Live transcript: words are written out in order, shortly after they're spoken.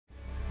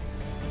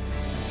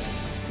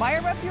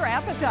fire up your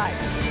appetite.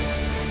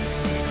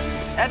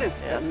 That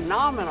is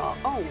phenomenal.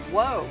 Oh,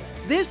 whoa.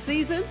 This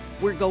season,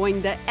 we're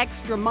going the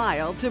extra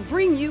mile to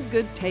bring you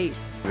good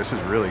taste. This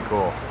is really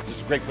cool.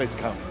 It's a great place to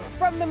come.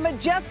 From the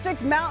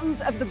majestic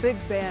mountains of the Big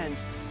Bend,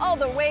 all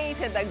the way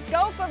to the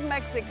Gulf of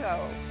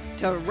Mexico,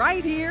 to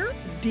right here,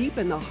 deep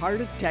in the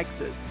heart of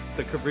Texas.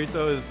 The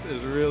cabrito is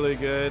really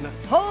good.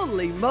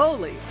 Holy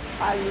moly,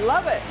 I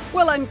love it.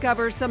 We'll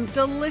uncover some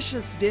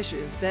delicious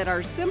dishes that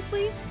are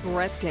simply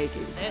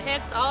breathtaking. It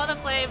hits all the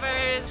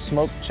flavors.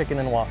 Smoked chicken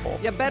and waffle.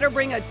 You better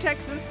bring a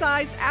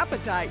Texas-sized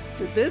appetite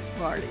to this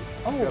party.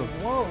 Oh,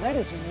 whoa, that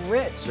is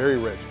rich. Very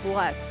rich.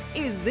 Plus,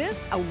 is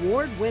this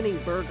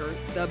award-winning burger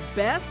the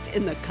best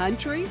in the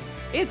country?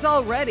 It's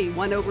already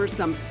won over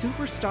some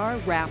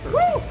superstar rappers.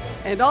 Woo!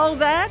 And all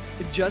that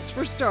just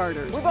for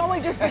starters. We've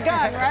only just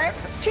begun, right?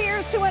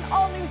 Cheers to an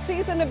all-new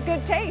season of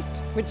Good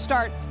Taste, which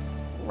starts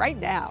right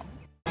now.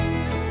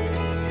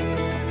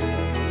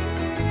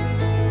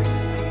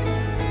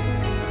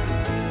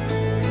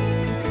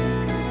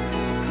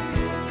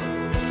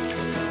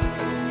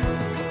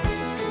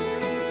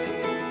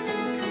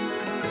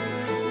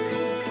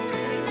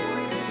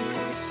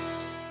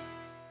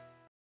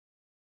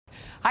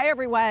 Hi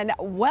everyone,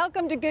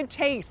 welcome to Good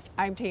Taste.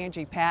 I'm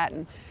Tangi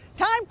Patton.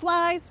 Time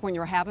flies when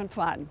you're having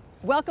fun.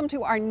 Welcome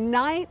to our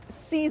 9th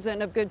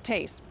season of Good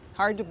Taste.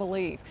 Hard to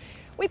believe.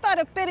 We thought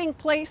a fitting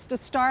place to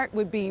start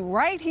would be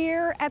right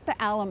here at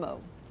the Alamo.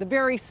 The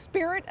very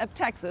spirit of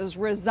Texas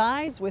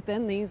resides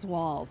within these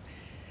walls.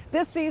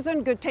 This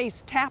season, Good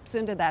Taste taps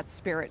into that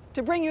spirit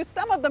to bring you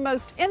some of the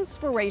most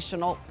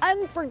inspirational,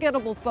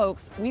 unforgettable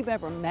folks we've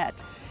ever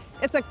met.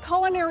 It's a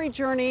culinary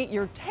journey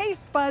your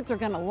taste buds are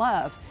gonna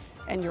love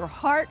and your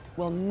heart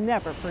will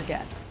never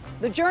forget.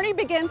 The journey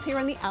begins here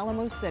in the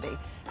Alamo City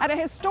at a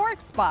historic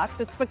spot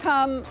that's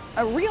become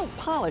a real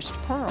polished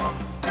pearl.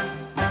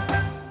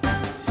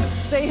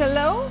 Say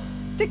hello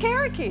to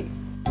Carriqui.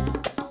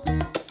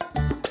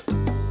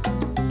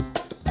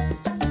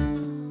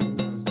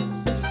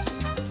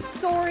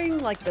 Soaring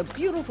like the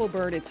beautiful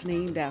bird it's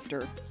named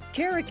after,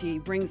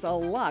 Carriqui brings a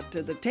lot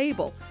to the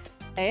table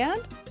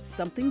and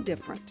something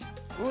different.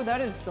 Ooh,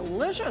 that is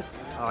delicious.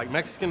 I like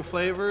Mexican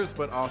flavors,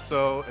 but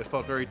also it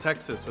felt very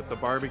Texas with the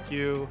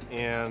barbecue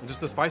and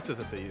just the spices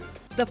that they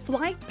use. The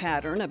flight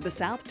pattern of the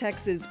South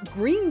Texas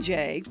green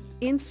jay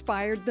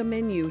inspired the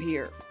menu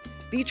here,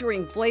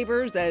 featuring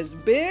flavors as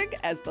big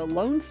as the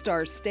Lone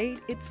Star State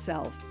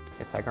itself.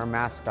 It's like our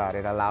mascot.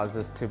 It allows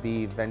us to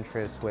be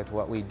adventurous with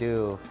what we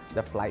do,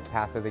 the flight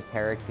path of the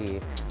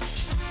Carriqui.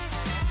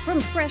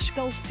 From fresh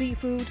Gulf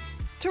seafood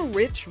to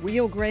rich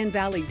Rio Grande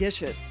Valley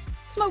dishes,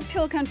 smoked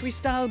hill country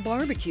style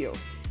barbecue,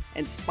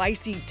 and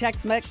spicy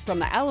Tex-Mex from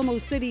the Alamo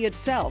City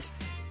itself,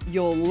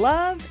 you'll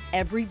love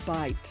every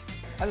bite.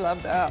 I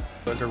love that.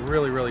 It's a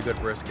really good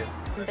brisket.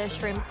 The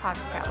shrimp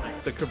cocktail.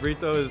 The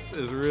cabrito is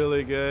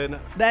really good.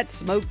 That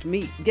smoked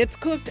meat gets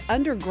cooked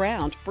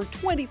underground for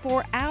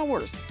 24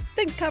 hours,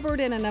 then covered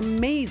in an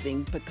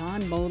amazing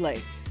pecan mole,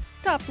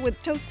 topped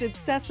with toasted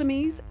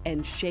sesames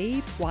and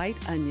shaved white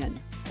onion.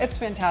 It's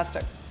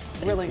fantastic.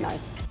 Really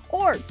nice.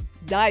 Or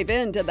dive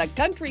into the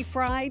country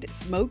fried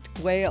smoked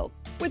quail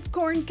with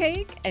corn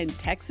cake and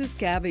Texas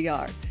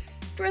caviar,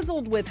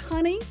 drizzled with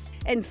honey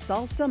and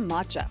salsa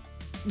matcha.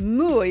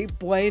 Muy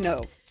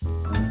bueno.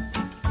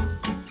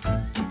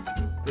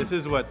 This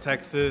is what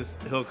Texas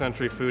hill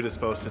country food is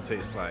supposed to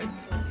taste like.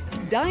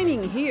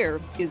 Dining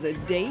here is a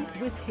date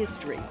with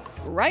history,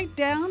 right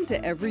down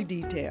to every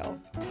detail.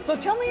 So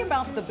tell me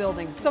about the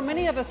building. So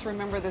many of us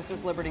remember this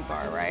as Liberty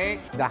Bar, right?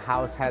 The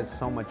house has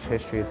so much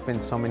history. It's been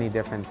so many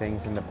different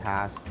things in the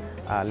past.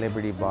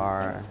 Liberty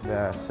Bar,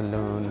 the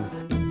saloon.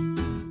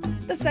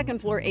 The second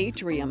floor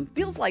atrium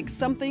feels like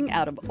something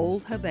out of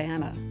old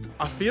Havana.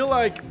 I feel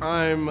like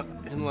I'm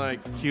in like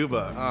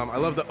Cuba. I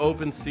love the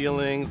open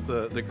ceilings,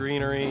 the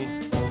greenery.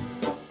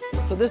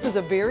 So this is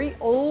a very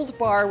old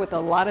bar with a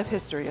lot of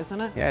history, isn't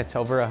it? Yeah, it's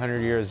over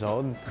 100 years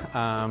old.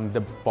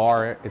 The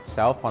bar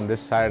itself on this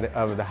side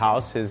of the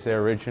house is the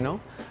original,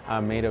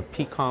 made of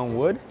pecan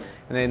wood.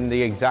 And then the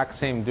exact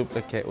same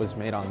duplicate was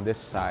made on this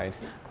side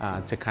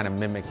to kind of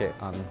mimic it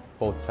on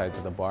both sides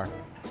of the bar.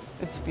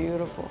 It's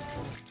beautiful.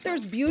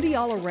 There's beauty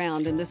all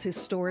around in this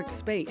historic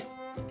space.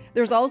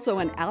 There's also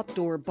an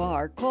outdoor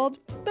bar called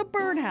the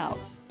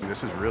Birdhouse.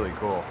 This is really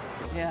cool.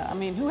 Yeah, I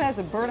mean, who has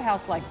a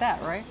birdhouse like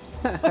that, right?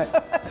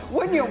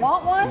 Wouldn't you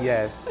want one?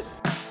 Yes.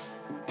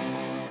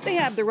 They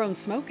have their own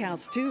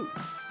smokehouse too,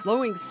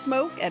 blowing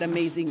smoke at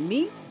amazing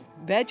meats,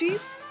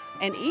 veggies,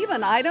 and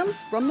even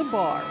items from the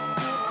bar.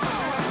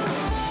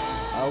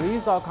 We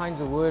use all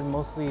kinds of wood,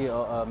 mostly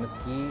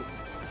mesquite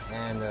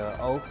and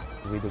oak.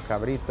 We do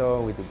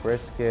cabrito, we do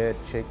brisket,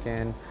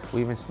 chicken.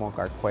 We even smoke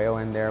our quail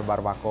in there,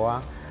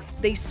 barbacoa.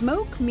 They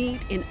smoke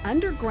meat in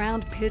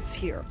underground pits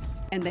here,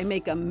 and they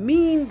make a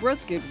mean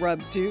brisket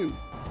rub too.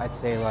 I'd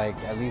say like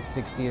at least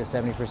 60 to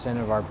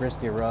 70% of our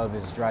brisket rub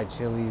is dried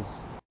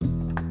chilies.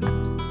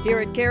 Here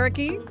at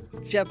Carriqui,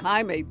 Chef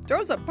Jaime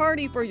throws a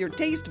party for your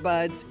taste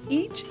buds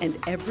each and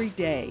every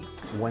day.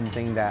 One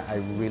thing that I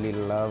really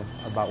love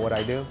about what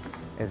I do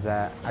is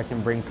that I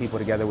can bring people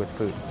together with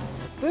food.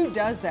 Food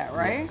does that,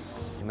 right?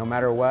 Yes. No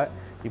matter what,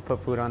 you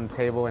put food on the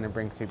table and it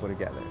brings people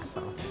together.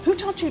 So, Who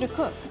taught you to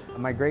cook?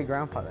 my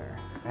great-grandfather.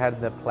 I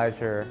had the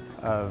pleasure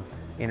of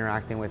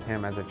interacting with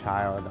him as a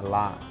child a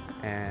lot.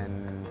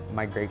 And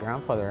my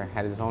great-grandfather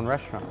had his own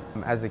restaurants.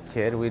 As a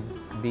kid, we'd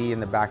be in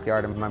the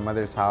backyard of my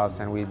mother's house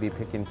and we'd be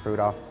picking fruit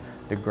off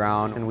the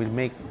ground, and we'd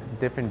make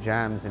different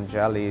jams and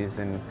jellies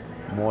and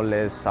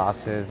moles,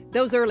 sauces.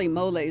 Those early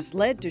moles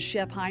led to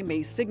Chef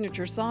Jaime's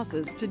signature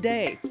sauces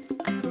today.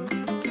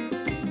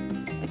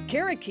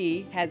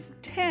 Carriqui has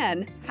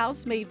 10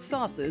 house-made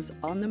sauces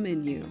on the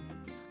menu.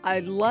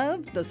 I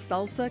love the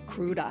salsa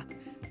cruda,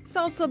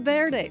 salsa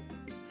verde,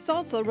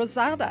 salsa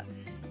rosada,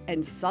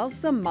 and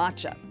salsa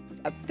matcha,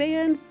 a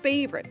fan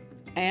favorite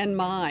and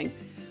mine.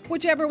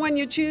 Whichever one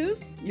you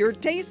choose, your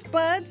taste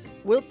buds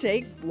will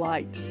take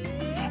flight.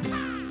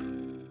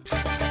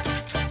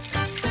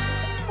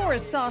 For a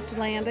soft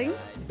landing,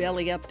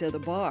 belly up to the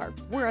bar,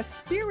 where a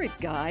spirit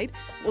guide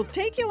will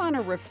take you on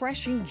a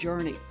refreshing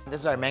journey.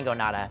 This is our mango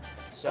nada.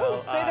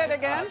 So, Say that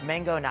again.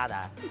 Mango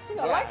nada.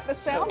 I like the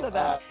sound of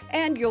that.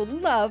 And you'll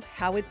love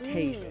how it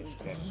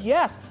tastes.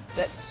 Yes,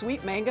 that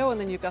sweet mango, and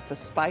then you've got the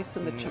spice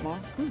and the chamon.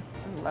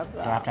 I love You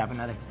have that. to have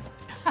another.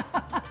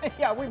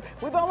 Yeah,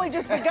 we've only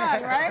just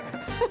begun, right?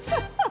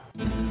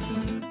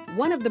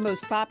 One of the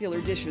most popular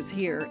dishes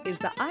here is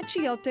the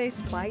achiote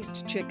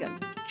spiced chicken,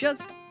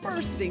 just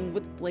bursting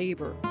with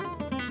flavor.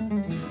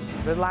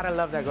 There's a lot of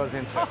love that goes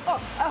into it. A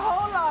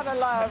whole lot of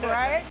love,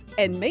 right?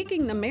 And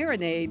making the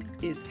marinade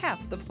is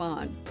half the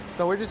fun.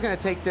 So we're just gonna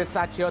take this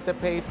achiote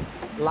paste,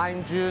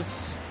 lime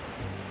juice,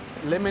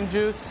 lemon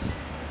juice,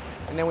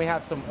 and then we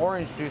have some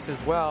orange juice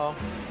as well.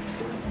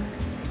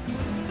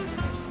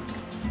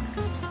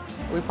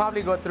 We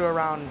probably go through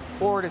around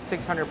 400 to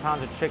 600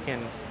 pounds of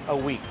chicken a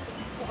week.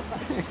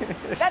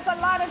 That's a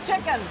lot of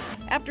chicken.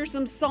 After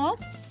some salt,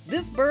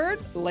 this bird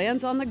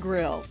lands on the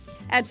grill.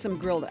 Add some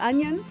grilled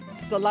onion,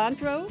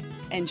 cilantro,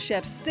 and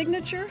chef's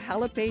signature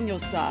jalapeno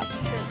sauce.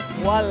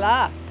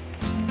 Voila!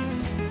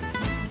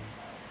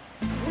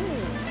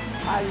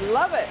 I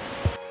love it.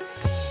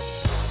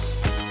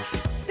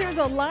 There's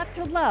a lot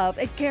to love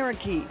at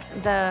Carriqui.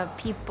 The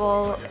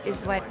people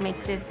is what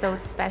makes it so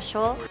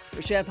special.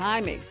 For Chef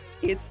Jaime,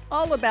 it's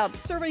all about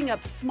serving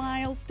up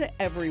smiles to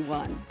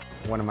everyone.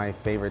 One of my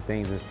favorite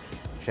things is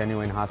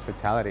genuine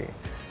hospitality.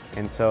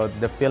 And so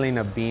the feeling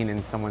of being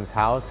in someone's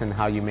house and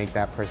how you make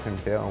that person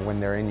feel when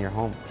they're in your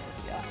home.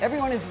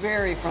 Everyone is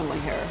very friendly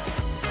here.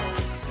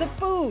 The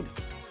food,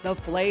 the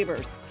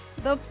flavors,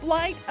 the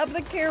flight of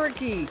the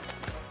Carriqui.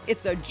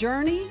 It's a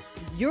journey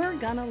you're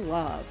gonna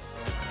love.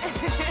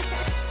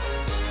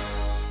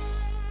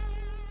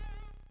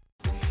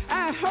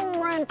 A home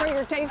run for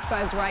your taste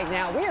buds right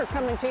now. We are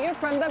coming to you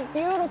from the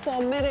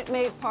beautiful Minute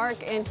Maid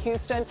Park in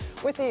Houston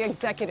with the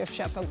executive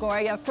chef of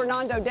Goya,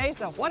 Fernando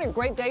Deza. What a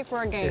great day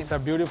for a game. It's a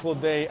beautiful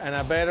day and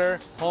a better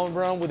home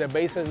run with the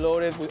bases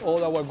loaded with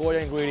all our Goya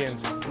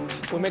ingredients.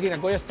 We're making a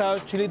Goya style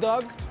chili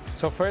dog.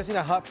 So first in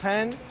a hot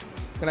pan,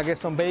 gonna get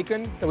some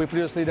bacon that we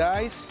previously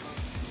diced.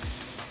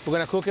 We're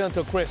gonna cook it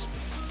until crisp.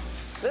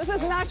 This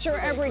is not your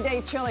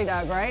everyday chili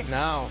dog, right?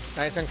 Now,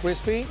 nice and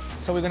crispy.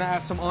 So we're gonna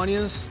add some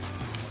onions.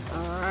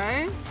 All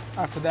right.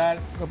 After that,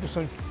 we'll put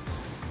some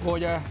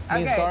Goya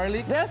minced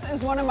garlic. This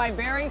is one of my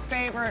very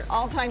favorite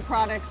all-time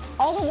products.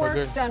 All the So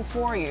work's good. done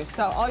for you,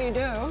 so all you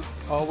do.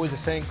 Always the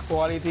same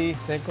quality,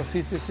 same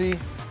consistency.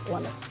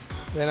 Love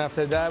it. Then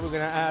after that, we're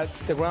gonna add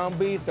the ground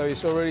beef that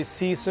is already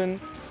seasoned.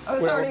 Oh,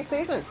 it's We're- already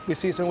seasoned. We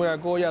season with our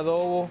Goya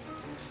adobo.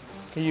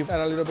 Can you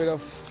add a little bit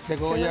of the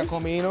Goya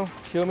comino,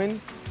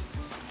 cumin?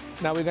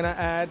 Now we're gonna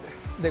add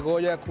the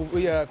Goya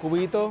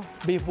cubito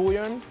beef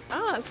bouillon.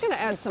 Ah, it's gonna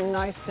add some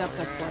nice depth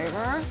of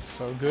flavor.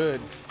 So good.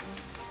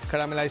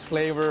 Caramelized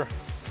flavor.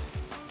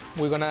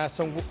 We're gonna add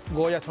some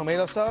Goya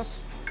tomato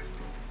sauce.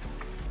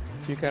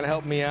 If you can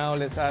help me out,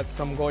 let's add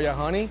some Goya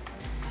honey.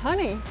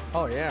 Honey,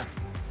 Oh yeah,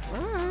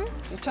 all right.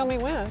 You tell me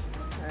when.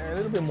 a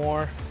little bit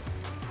more.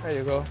 There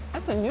you go.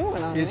 That's a new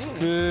one on It's me.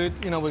 good,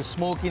 you know, with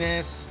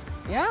smokiness.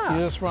 You Yeah.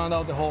 just round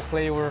out the whole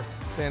flavor.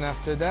 Then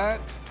after that,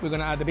 we're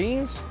gonna add the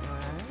beans.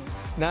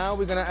 Now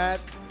we're gonna add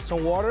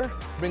some water,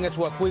 bring it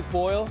to a quick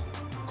boil,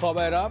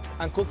 cover it up,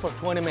 and cook for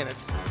 20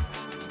 minutes.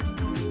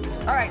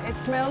 All right, it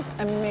smells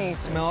amazing.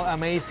 Smell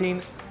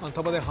amazing. On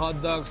top of the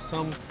hot dogs,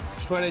 some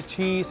shredded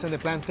cheese and the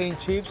plantain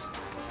chips.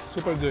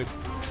 Super good.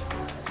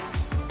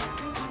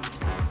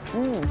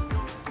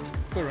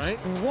 Good, right?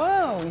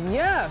 Whoa,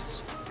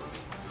 yes.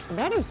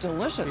 That is It's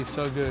delicious.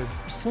 so good.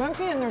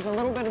 Smoky, and there's a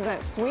little bit of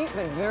that sweet,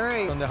 but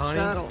very From the honey?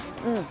 subtle.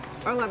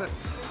 I love it.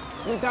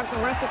 We've got the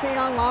recipe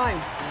online.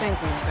 Thank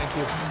you. Thank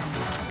you.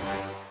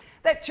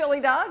 That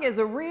chili dog is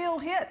a real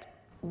hit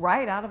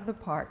right out of the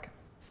park.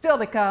 Still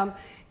to come,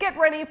 get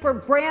ready for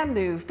brand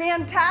new,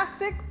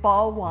 fantastic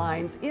fall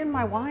wines in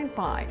my wine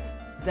finds.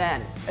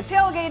 Then, a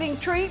tailgating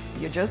treat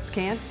you just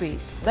can't beat.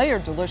 They are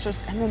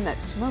delicious, and then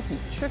that smoky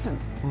chicken.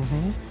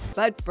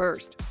 But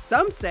first,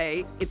 some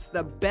say it's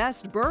the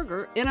best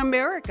burger in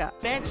America.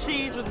 That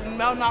cheese was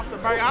melting off the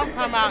burger. I'm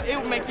talking about it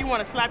would make you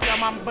want to slap your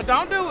mama, but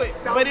don't do it.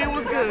 But it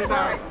was good,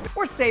 though.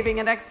 We're saving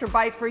an extra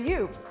bite for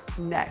you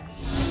next.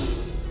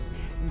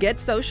 Get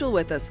social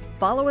with us.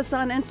 Follow us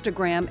on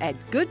Instagram at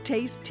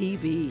Goodtaste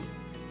TV.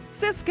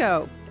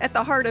 Cisco, at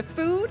the heart of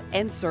food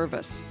and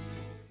service.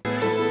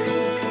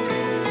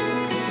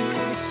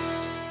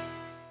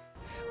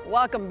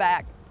 Welcome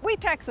back. We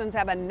Texans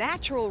have a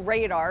natural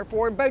radar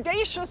for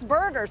bodacious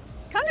burgers.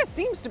 Kind of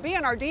seems to be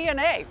in our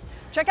DNA.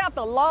 Check out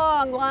the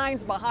long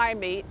lines behind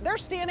me. They're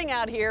standing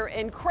out here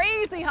in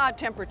crazy hot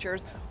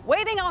temperatures,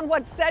 waiting on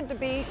what's said to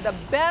be the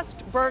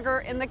best burger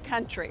in the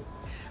country.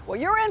 Well,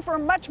 you're in for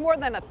much more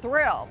than a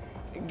thrill.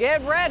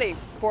 Get ready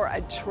for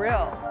a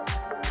trill.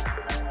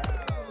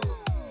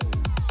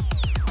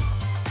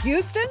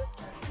 Houston,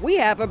 we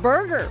have a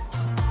burger.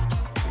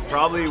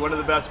 Probably one of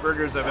the best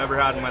burgers I've ever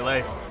had in my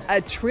life. A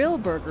trill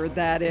burger,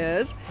 that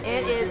is.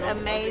 It is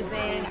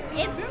amazing.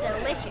 It's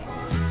delicious.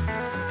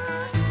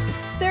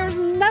 There's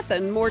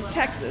nothing more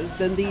Texas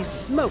than these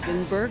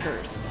smoking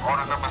burgers.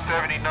 Order number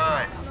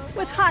 79.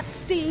 With hot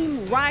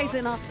steam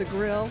rising off the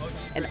grill,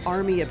 an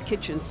army of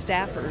kitchen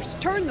staffers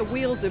turn the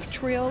wheels of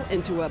Trill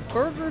into a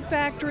burger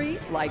factory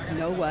like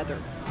no other.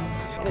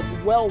 And it's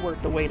well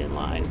worth the wait in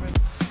line.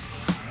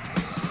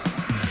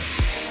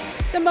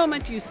 The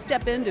moment you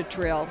step into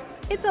Trill,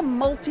 it's a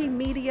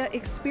multimedia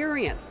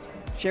experience,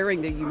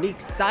 sharing the unique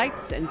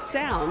sights and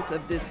sounds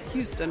of this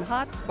Houston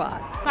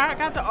hotspot. I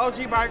got the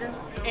OG burger,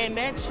 and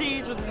that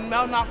cheese was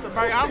melting off the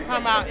burger. I'm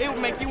talking about it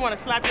would make you want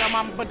to slap your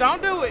mama, but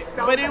don't do it.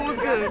 But it was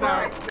good,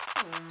 though.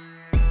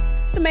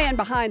 The man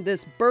behind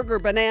this burger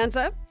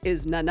bonanza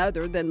is none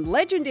other than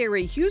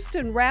legendary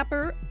Houston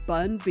rapper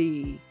Bun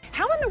B.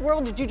 How in the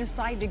world did you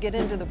decide to get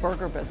into the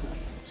burger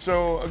business?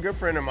 So a good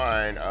friend of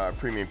mine,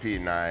 Premium Pete,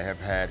 and I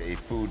have had a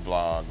food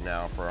blog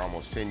now for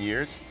almost 10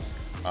 years.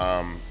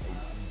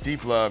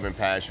 Deep love and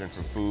passion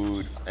for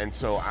food. And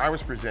so I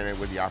was presented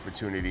with the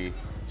opportunity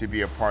to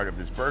be a part of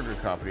this burger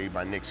company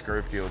by Nick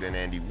Scurfield and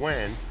Andy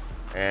Wynn.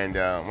 And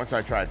once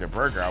I tried the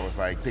burger, I was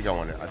like, I think I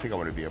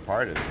want to be a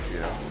part of this, you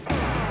know?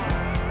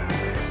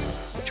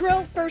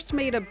 Trill first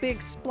made a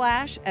big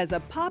splash as a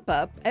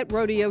pop-up at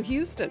Rodeo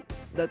Houston.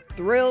 The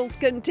thrills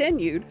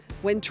continued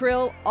when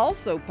Trill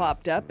also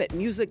popped up at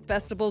music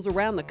festivals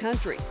around the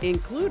country,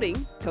 including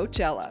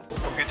Coachella.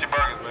 Go get your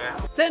burgers,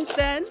 man. Since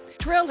then,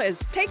 Trill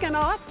has taken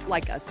off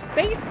like a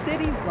Space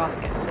City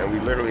rocket. And we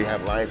literally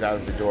have lines out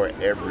of the door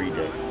every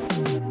day.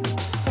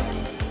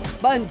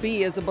 Bun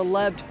B is a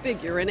beloved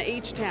figure in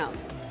H-Town,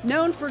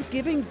 known for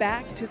giving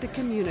back to the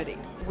community.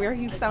 We're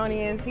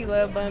Houstonians. He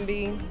loved Bun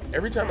B.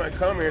 Every time I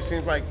come here, it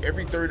seems like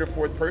every third or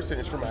fourth person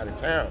is from out of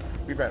town.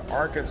 We've had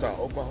Arkansas,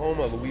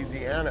 Oklahoma,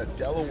 Louisiana,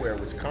 Delaware,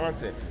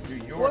 Wisconsin, New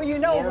York, Well, you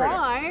know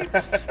Florida.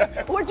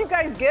 why. What'd you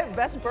guys get?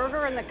 Best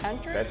burger in the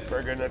country? Best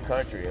burger in the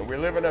country, and we're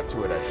living up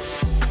to it, I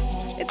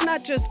think. It's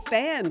not just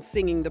fans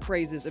singing the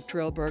praises of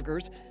Trill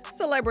burgers.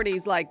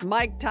 Celebrities like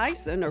Mike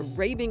Tyson are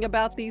raving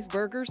about these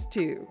burgers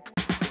too.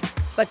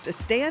 But to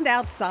stand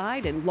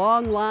outside in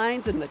long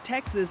lines in the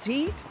Texas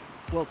heat,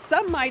 well,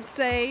 some might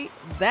say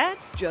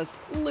that's just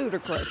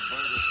ludicrous.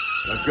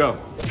 Let's go.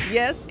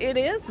 Yes, it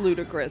is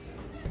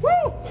ludicrous.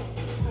 Woo!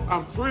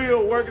 I'm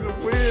thrilled working the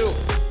wheel.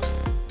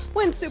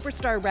 When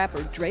superstar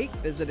rapper Drake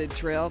visited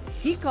Trill,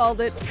 he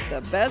called it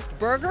the best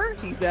burger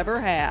he's ever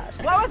had.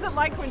 What was it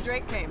like when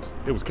Drake came?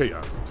 It was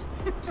chaos,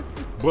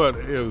 but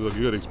it was a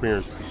good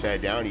experience. He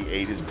sat down, he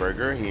ate his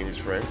burger, he and his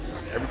friends.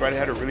 Everybody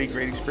had a really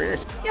great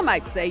experience. You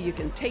might say you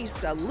can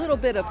taste a little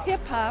bit of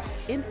hip-hop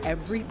in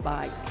every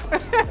bite.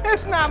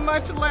 It's not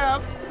much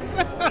left,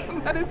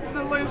 but it's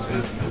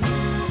delicious.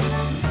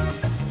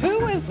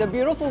 Who is the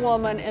beautiful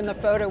woman in the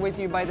photo with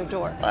you by the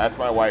door? That's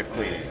my wife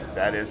cleaning.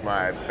 That is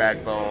my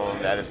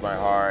backbone, that is my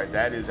heart.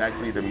 That is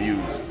actually the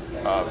muse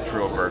of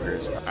Trill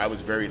Burgers. I was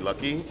very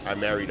lucky. I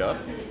married up.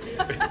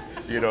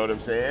 You know what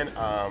I'm saying?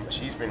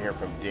 She's been here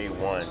from day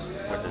one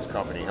with this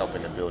company,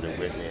 helping to build it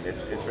with me, and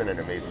it's been an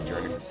amazing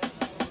journey.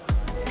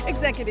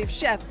 Executive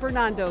Chef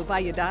Fernando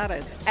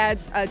Valladares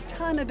adds a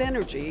ton of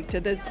energy to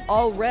this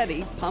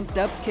already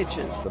pumped-up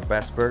kitchen. The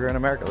best burger in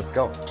America. Let's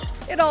go.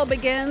 It all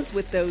begins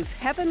with those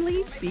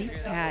heavenly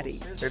beef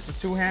patties. It's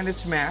a two-handed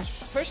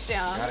smash. Push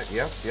down. Got it.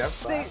 Yep.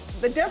 See,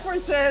 the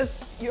difference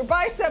is your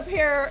bicep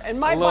here and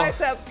my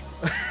bicep.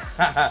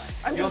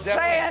 I'm just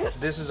saying.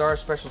 This is our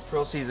special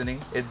Trill seasoning.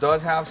 It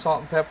does have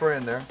salt and pepper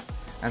in there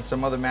and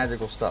some other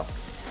magical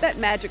stuff. That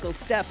magical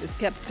stuff is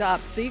kept top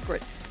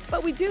secret,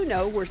 but we do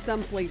know where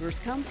some flavors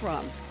come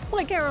from,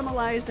 like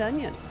caramelized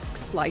onions,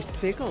 sliced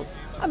pickles,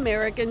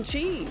 American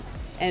cheese,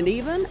 and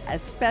even a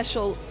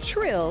special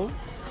Trill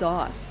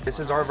sauce. This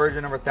is our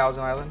version of our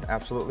Thousand Island,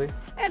 absolutely.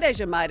 And as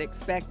you might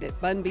expect at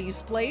Bun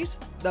B's place,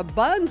 the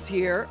buns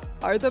here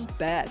are the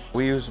best.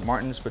 We use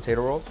Martin's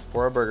potato rolls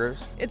for our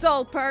burgers. It's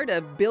all part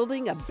of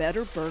building a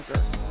better burger.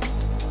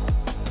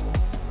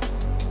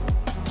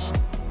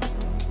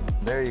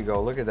 There you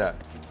go, look at that.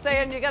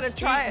 saying you got to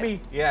try it.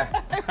 Me. Yeah.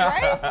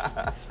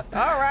 Right?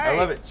 All right. I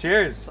love it.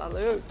 Cheers.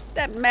 Salute.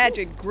 That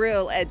magic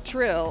grill at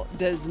Trill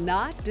does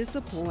not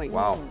disappoint.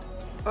 Wow.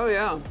 Oh,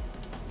 yeah.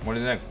 What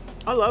do you think?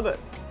 I love it.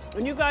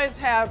 And you guys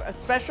have a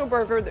special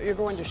burger that you're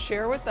going to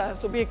share with us.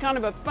 It'll be kind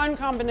of a fun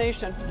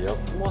combination. Yep.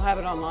 And we'll have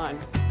it online.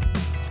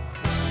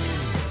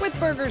 With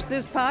burgers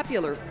this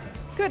popular,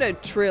 could a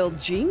Trill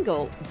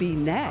jingle be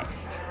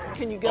next?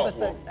 Can you give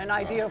us an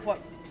idea of what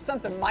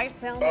something might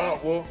sound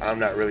like? Well, I'm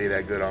not really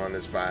that good on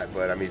the spot,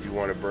 but I mean, if you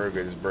want a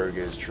burger, this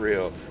burger is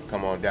Trill.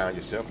 Come on down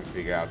yourself and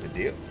figure out the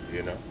deal,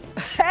 you know?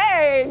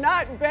 Hey,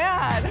 not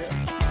bad.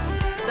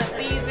 The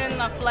season,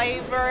 the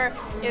flavor,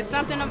 it's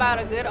something about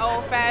a good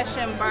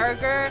old-fashioned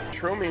burger.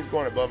 Trill means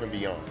going above and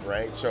beyond,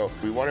 right? So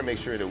we want to make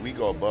sure that we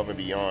go above and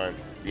beyond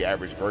the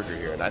average burger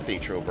here, and I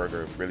think Trill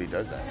Burger really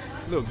does that.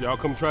 Look, y'all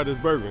come try this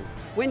burger.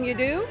 When you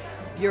do,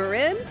 you're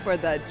in for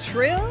the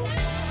Trill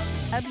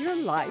of your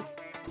life.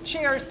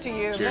 Cheers to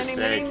you. Cheers,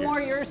 many you.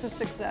 more years of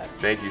success.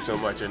 Thank you so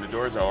much, and the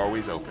doors are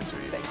always open to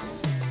you. Thank you.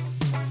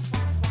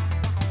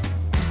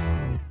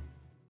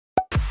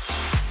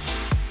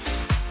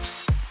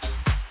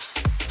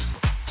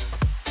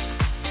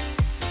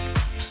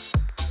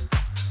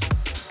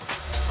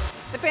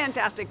 The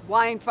fantastic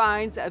wine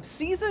finds of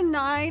Season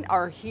 9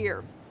 are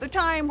here. The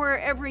time where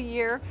every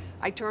year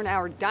I turn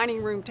our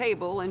dining room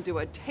table into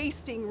a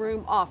tasting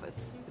room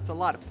office. It's a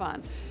lot of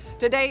fun.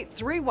 Today,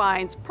 3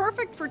 wines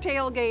perfect for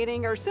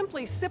tailgating or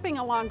simply sipping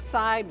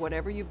alongside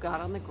whatever you've got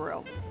on the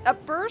grill.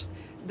 Up first,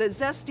 the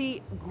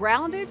zesty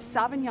Grounded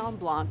Sauvignon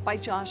Blanc by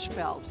Josh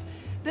Phelps.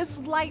 This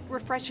light,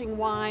 refreshing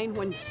wine,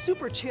 when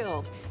super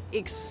chilled,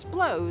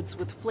 explodes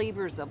with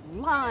flavors of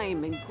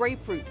lime and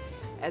grapefruit.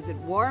 As it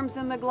warms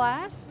in the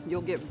glass,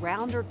 you'll get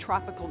rounder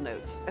tropical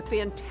notes. A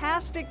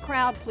fantastic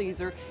crowd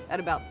pleaser at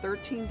about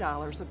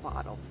 $13 a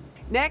bottle.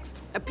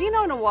 Next, a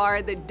Pinot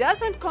Noir that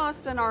doesn't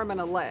cost an arm and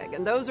a leg,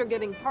 and those are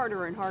getting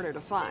harder and harder to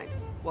find.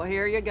 Well,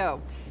 here you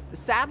go. The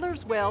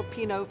Sadler's Well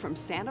Pinot from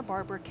Santa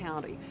Barbara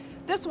County.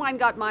 This wine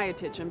got my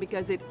attention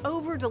because it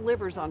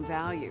over-delivers on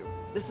value.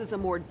 This is a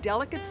more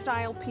delicate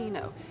style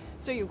Pinot,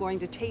 so you're going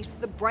to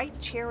taste the bright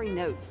cherry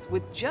notes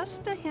with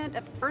just a hint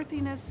of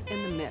earthiness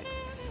in the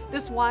mix.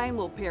 This wine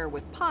will pair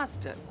with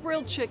pasta,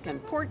 grilled chicken,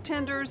 pork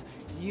tenders,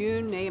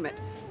 you name it.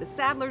 The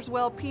Sadler's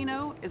Well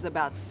Pinot is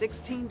about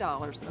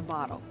 $16 a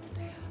bottle.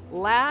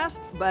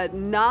 Last but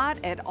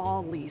not at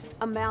all least,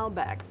 a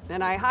Malbec,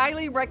 and I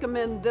highly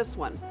recommend this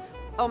one.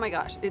 Oh my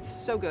gosh, it's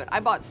so good. I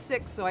bought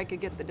 6 so I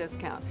could get the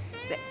discount.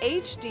 The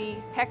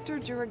HD Hector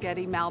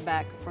Duraghetti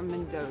Malbec from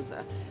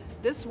Mendoza.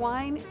 This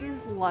wine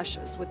is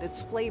luscious with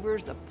its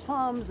flavors of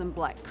plums and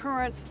black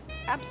currants,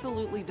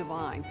 absolutely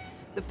divine.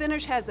 The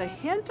finish has a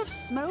hint of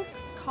smoke,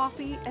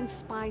 coffee, and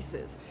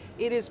spices.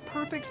 It is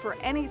perfect for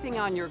anything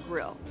on your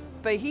grill.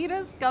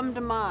 Fajitas come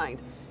to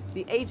mind.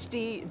 The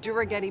HD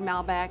Duraghetti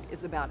Malbec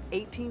is about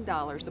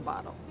 $18 a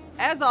bottle.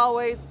 As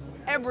always,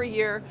 every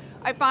year,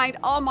 I find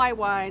all my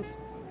wines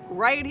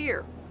right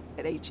here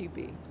at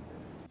HEB.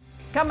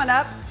 Coming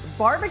up,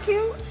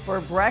 barbecue for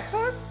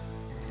breakfast?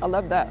 I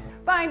love that.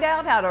 Find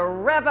out how to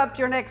rev up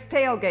your next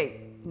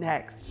tailgate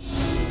next.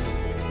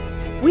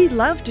 We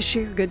love to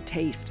share good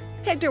taste.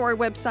 Head to our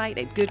website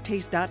at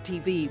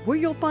goodtaste.tv, where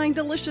you'll find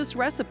delicious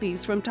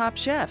recipes from top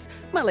chefs,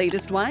 my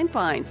latest wine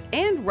finds,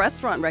 and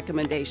restaurant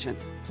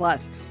recommendations.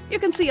 Plus, you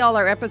can see all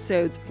our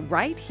episodes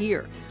right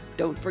here.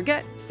 Don't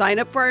forget, sign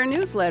up for our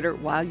newsletter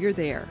while you're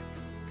there.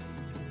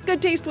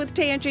 Good Taste with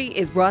Tangi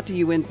is brought to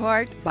you in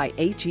part by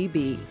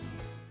HEB.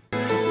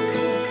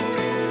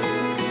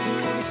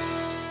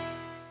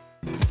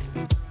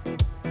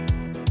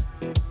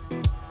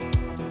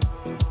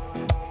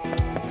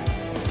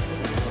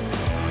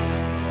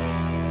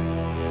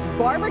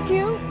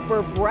 Barbecue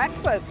for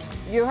breakfast.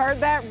 You heard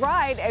that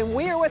right, and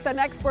we are with an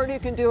expert who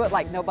can do it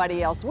like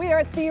nobody else. We are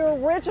at the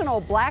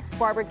original Black's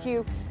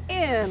Barbecue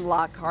in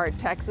Lockhart,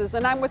 Texas,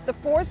 and I'm with the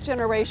 4th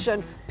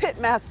generation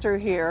pitmaster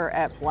here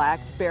at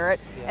Black's, Barrett.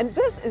 And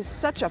this is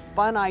such a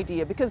fun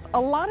idea because a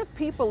lot of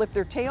people, if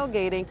they're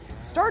tailgating,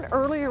 start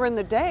earlier in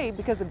the day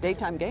because of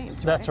daytime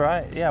games. That's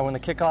right. Yeah, when the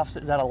kickoff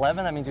is at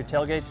 11, that means your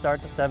tailgate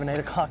starts at 7, 8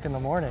 o'clock in the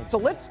morning. So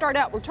let's start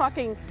out. We're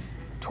talking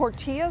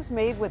tortillas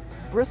made with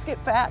brisket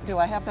fat. Do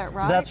I have that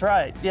right? That's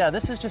right. Yeah,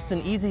 this is just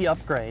an easy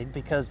upgrade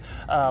because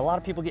a lot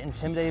of people get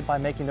intimidated by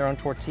making their own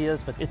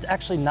tortillas, but it's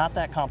actually not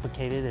that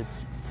complicated.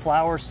 It's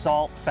flour,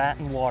 salt, fat,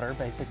 and water,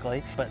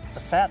 basically. But the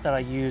fat that I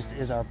used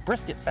is our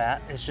brisket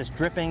fat. It's just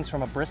drippings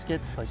from a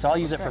brisket. So I'll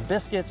use it for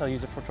biscuits, I'll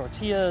use it for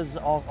tortillas,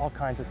 all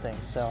kinds of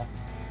things. So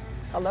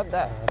I love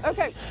that.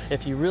 Okay.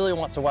 If you really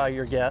want to wow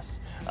your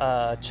guests,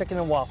 chicken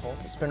and waffles.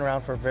 It's been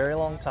around for a very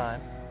long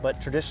time, but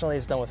traditionally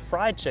it's done with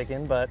fried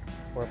chicken, but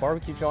we're a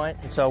barbecue joint,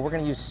 and so we're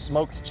gonna use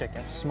smoked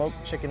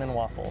chicken and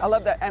waffles. I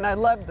love that, and I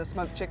love the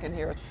smoked chicken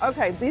here.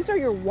 Okay, these are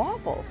your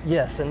waffles.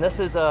 Yes, and this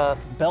is a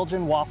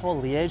Belgian waffle,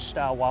 Liège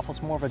style waffle.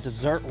 It's more of a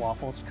dessert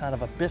waffle. It's kind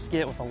of a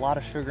biscuit with a lot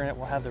of sugar in it.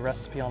 We'll have the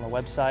recipe on the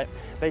website.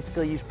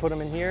 Basically, you just put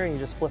them in here and you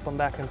just flip them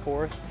back and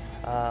forth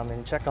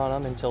and check on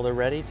them until they're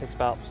ready. It takes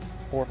about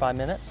 4 or 5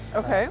 minutes.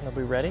 Okay. They'll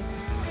be ready.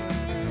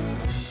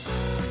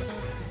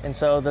 And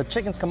so the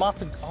chickens come off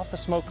the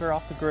smoker,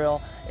 off the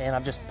grill, and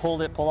I've just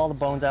pulled all the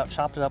bones out,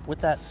 chopped it up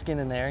with that skin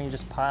in there, and you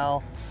just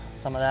pile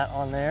some of that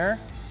on there.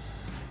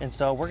 And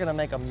so we're gonna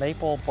make a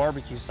maple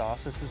barbecue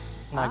sauce. This is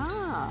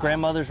my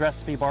grandmother's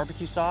recipe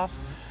barbecue sauce.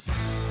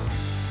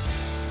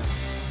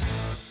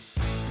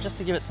 Just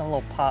to give it some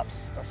little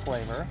pops of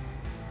flavor.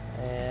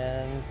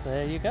 And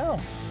there you go.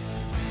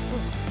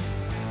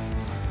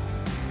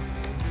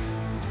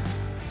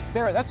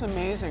 Barry, that's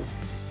amazing.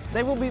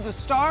 They will be the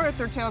star at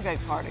their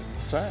tailgate party.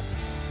 That's right.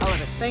 I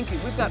love it. Thank you.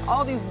 We've got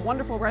all these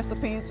wonderful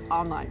recipes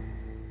online.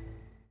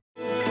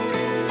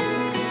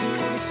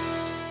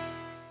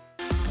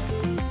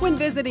 When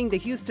visiting the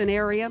Houston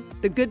area,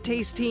 the Good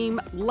Taste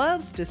team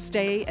loves to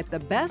stay at the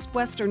Best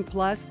Western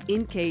Plus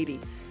in Katy,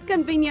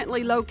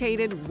 conveniently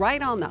located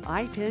right on the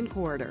I-10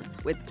 corridor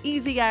with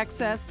easy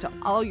access to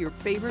all your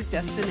favorite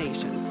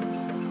destinations.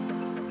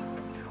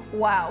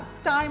 Wow,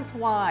 time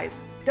flies.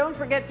 Don't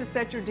forget to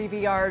set your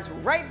DVRs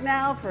right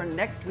now for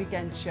next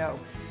weekend's show.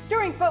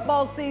 During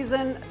football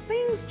season,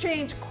 things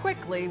change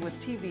quickly with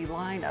TV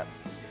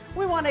lineups.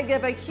 We want to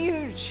give a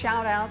huge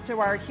shout out to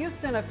our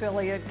Houston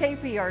affiliate,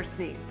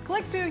 KPRC,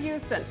 Click 2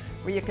 Houston,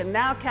 where you can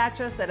now catch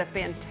us at a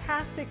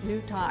fantastic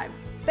new time.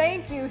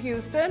 Thank you,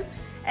 Houston,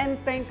 and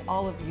thank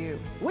all of you.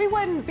 We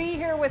wouldn't be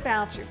here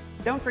without you.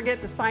 Don't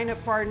forget to sign up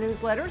for our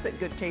newsletters at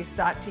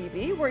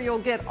goodtaste.tv, where you'll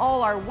get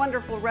all our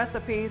wonderful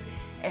recipes,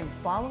 and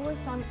follow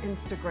us on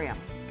Instagram,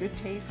 Good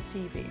Taste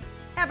TV.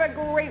 Have a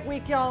great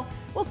week, y'all.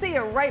 We'll see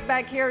you right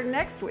back here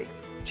next week.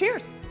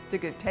 Cheers to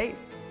good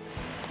taste.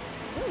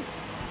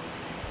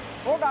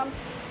 Hold on,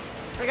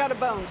 I got a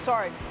bone,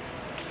 sorry.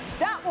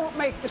 That won't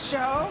make the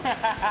show.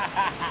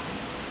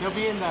 They'll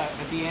be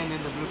at the end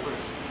in the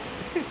bloopers.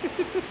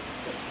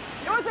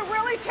 It was a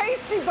really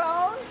tasty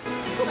bone.